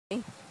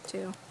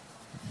Too.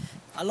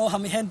 Aloha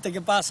mi gente,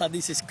 ¿qué pasa?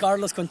 This is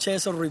Carlos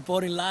Concheso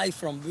reporting live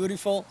from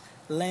beautiful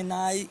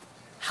Lana'i,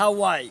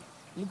 Hawaii.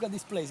 Look at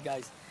this place,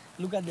 guys.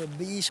 Look at the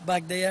beach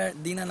back there.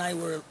 Dina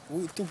and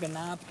we took a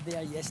nap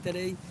there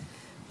yesterday.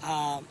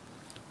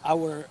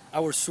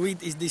 Our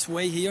suite is this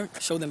way here.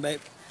 Show them, babe.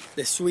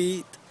 The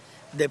suite,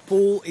 the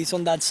pool is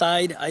on that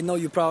side. I know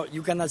you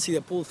cannot see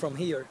the pool from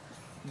here,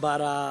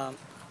 but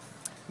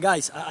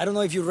guys, I don't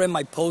know if you read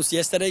my post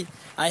yesterday.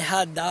 I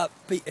had a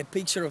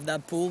picture of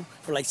that pool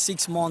for like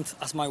 6 months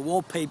as my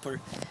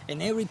wallpaper,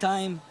 and every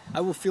time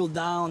I would feel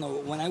down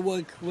or when I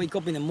wake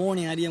up in the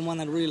morning, I didn't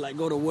want to really like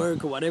go to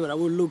work or whatever, I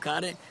would look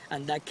at it,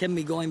 and that kept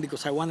me going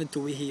because I wanted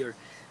to be here,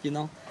 you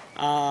know.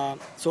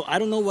 So I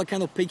don't know what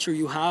kind of picture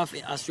you have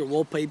as your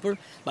wallpaper,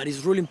 but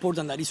it's really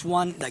important that it's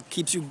one that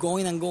keeps you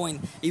going and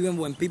going, even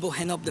when people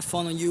hang up the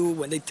phone on you,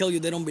 when they tell you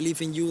they don't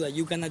believe in you, that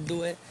you cannot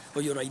do it,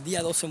 or your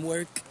idea doesn't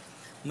work.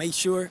 Make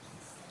sure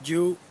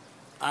you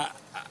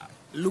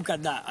look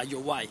at that, at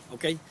your why,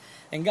 okay?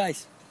 And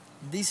guys,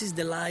 this is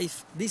the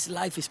life. This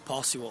life is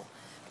possible.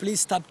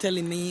 Please stop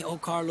telling me, oh,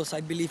 Carlos,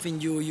 I believe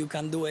in you, you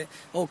can do it.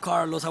 Oh,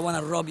 Carlos, I want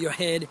to rub your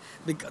head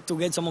to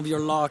get some of your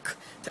luck.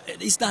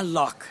 It's not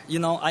luck, you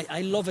know.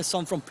 I love a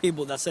song from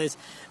people that says,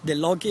 the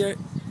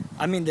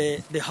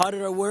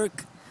harder I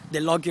work,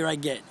 the luckier I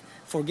get.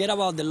 Forget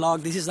about the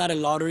luck. This is not a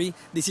lottery.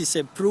 This is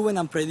a proven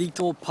and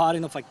predictable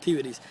pattern of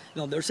activities.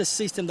 You know, there's a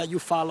system that you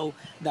follow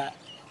that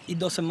it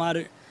doesn't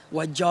matter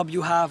what job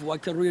you have,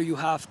 what career you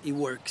have, it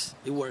works.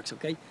 It works,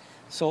 okay?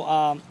 So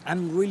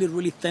I'm really,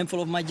 really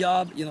thankful of my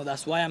job. You know,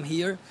 that's why I'm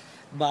here.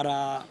 But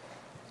I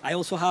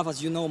also have,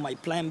 as you know, my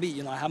plan B.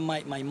 You know, I have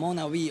my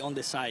Lana'i on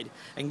the side.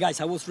 And guys,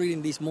 I was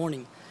reading this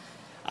morning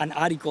an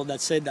article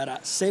that said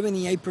that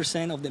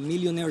 78% of the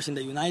millionaires in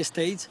the United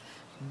States,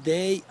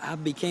 they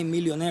have become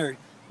millionaires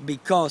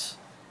because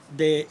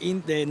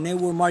in the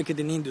network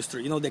marketing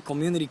industry, you know, the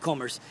community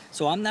commerce.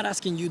 So I'm not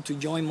asking you to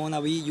join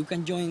Lana'i. You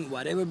can join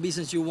whatever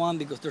business you want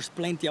because there's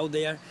plenty out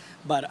there,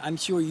 but I'm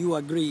sure you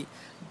agree.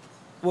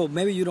 Well,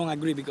 maybe you don't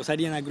agree because I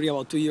didn't agree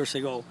about 2 years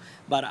ago,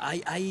 but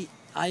I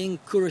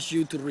encourage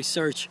you to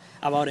research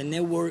about a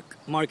network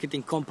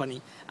marketing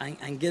company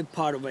and get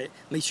part of it.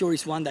 Make sure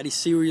it's one that is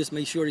serious.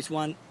 Make sure it's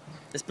one,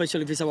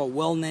 especially if it's about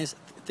wellness,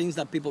 things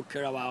that people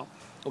care about,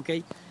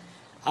 okay?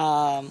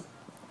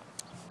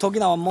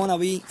 Talking about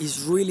Lana'i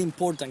is really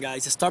important,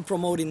 guys. Start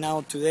promoting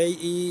now. Today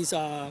is,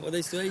 what day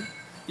is today?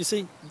 You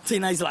see,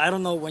 I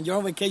don't know. When you're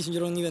on vacation, you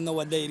don't even know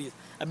what day it is.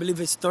 I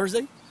believe it's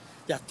Thursday.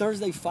 Yeah,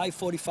 Thursday,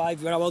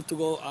 5:45. We're about to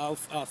go out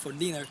for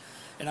dinner,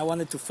 and I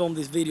wanted to film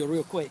this video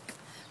real quick.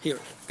 Here,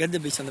 get the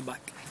beach on the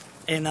back.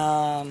 And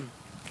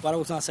what I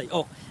was gonna say?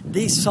 Oh,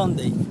 this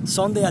Sunday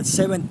at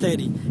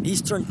 7:30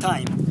 Eastern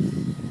Time,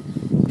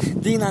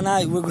 Dean and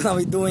I, we're gonna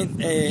be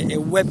doing a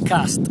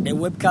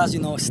webcast. You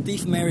know,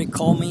 Steve Mary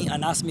called me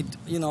and asked me,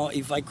 you know,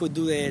 if I could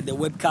do the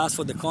webcast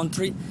for the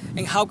country,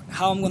 and how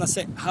I'm gonna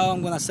say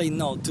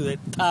no to the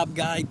top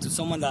guy, to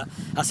someone that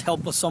has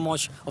helped us so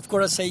much. Of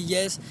course, I say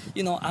yes.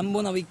 You know, I'm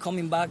gonna be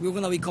coming back. We're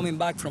gonna be coming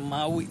back from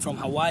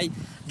Hawaii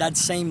that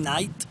same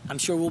night. I'm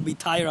sure we'll be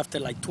tired after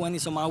like 20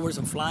 some hours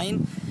of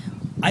flying.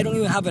 I don't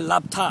even have a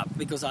laptop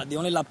because the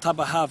only laptop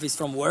I have is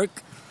from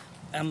work.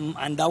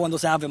 And that one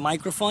doesn't have a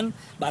microphone,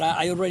 but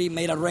I already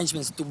made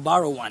arrangements to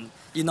borrow one.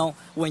 You know,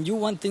 when you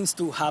want things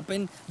to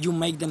happen, you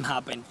make them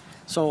happen.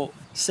 So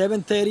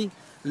 7:30,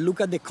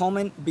 look at the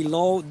comment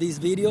below this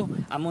video.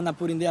 I'm gonna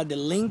put in there the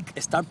link,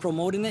 start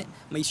promoting it.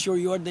 Make sure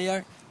you are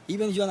there.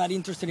 Even if you're not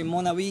interested in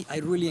Lana'i, I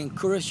really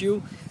encourage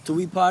you to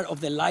be part of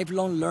the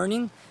lifelong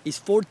learning. It's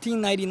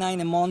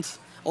 $14.99 a month,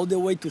 all the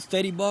way to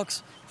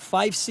 $30.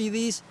 5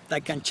 CDs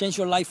that can change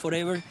your life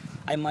forever.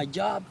 And my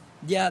job,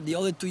 yeah, the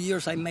other 2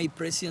 years I made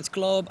President's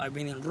Club. I've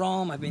been in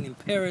Rome, I've been in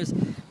Paris,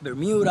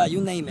 Bermuda, you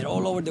name it,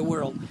 all over the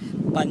world.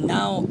 But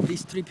now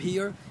this trip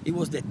here, it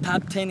was the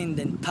top 10 in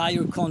the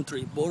entire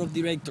country, board of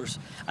directors.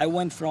 I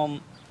went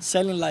from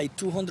selling like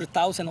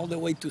 200,000 all the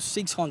way to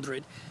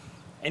 600.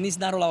 And it's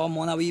not all about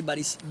Lana'i, but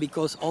it's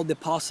because all the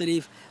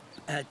positive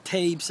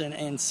tapes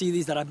and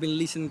CDs that I've been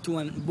listening to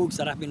and books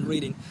that I've been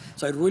reading.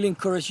 So I really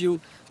encourage you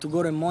to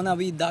go to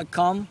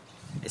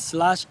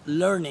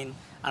lana'i.com/learning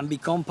and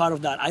become part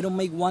of that. I don't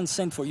make 1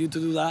 cent for you to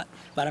do that,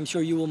 but I'm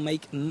sure you will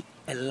make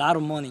a lot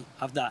of money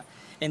of that.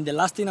 And the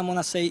last thing I'm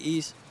gonna say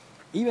is,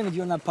 even if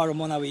you're not part of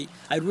Lana'i,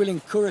 I really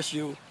encourage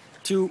you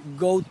to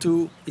go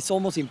to, it's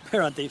almost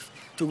imperative,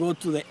 to go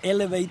to the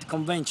Elevate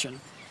Convention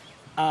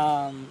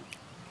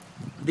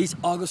this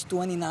August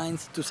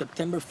 29th to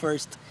September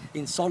 1st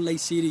in Salt Lake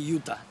City,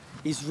 Utah.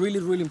 It's really,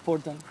 really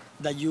important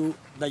that you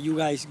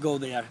guys go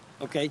there,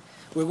 okay?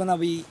 We're gonna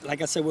be,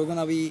 like I said, we're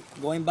gonna be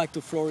going back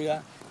to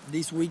Florida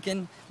this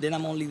weekend. Then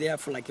I'm only there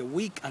for like a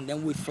week, and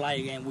then we fly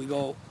again. We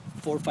go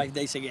 4 or 5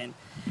 days again.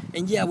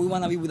 And yeah, we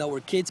want to be with our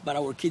kids, but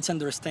our kids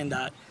understand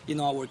that. You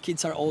know, our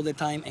kids are all the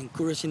time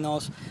encouraging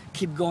us,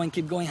 keep going.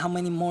 How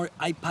many more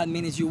iPad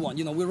minis you want?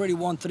 You know, we already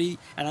won 3,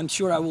 and I'm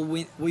sure I will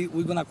win. We're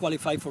going to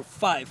qualify for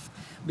 5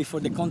 before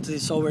the contest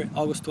is over,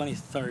 August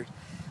 23rd.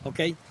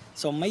 Okay?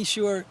 So make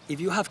sure, if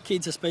you have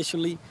kids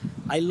especially,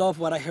 I love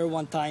what I heard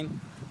one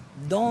time.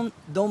 Don't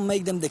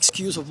make them the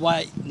excuse of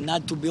why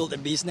not to build a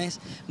business.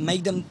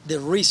 Make them the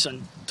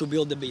reason to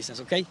build the business.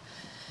 Okay.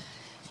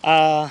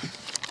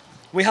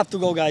 We have to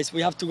go, guys.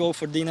 We have to go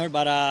for dinner.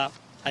 But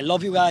I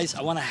love you guys.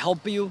 I want to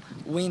help you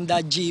win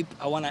that Jeep.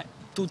 I want a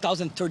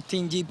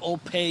 2013 Jeep, all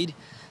paid.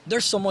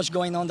 There's so much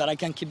going on that I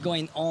can keep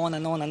going on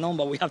and on and on.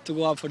 But we have to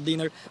go out for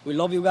dinner. We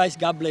love you guys.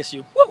 God bless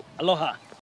you. Woo! Aloha.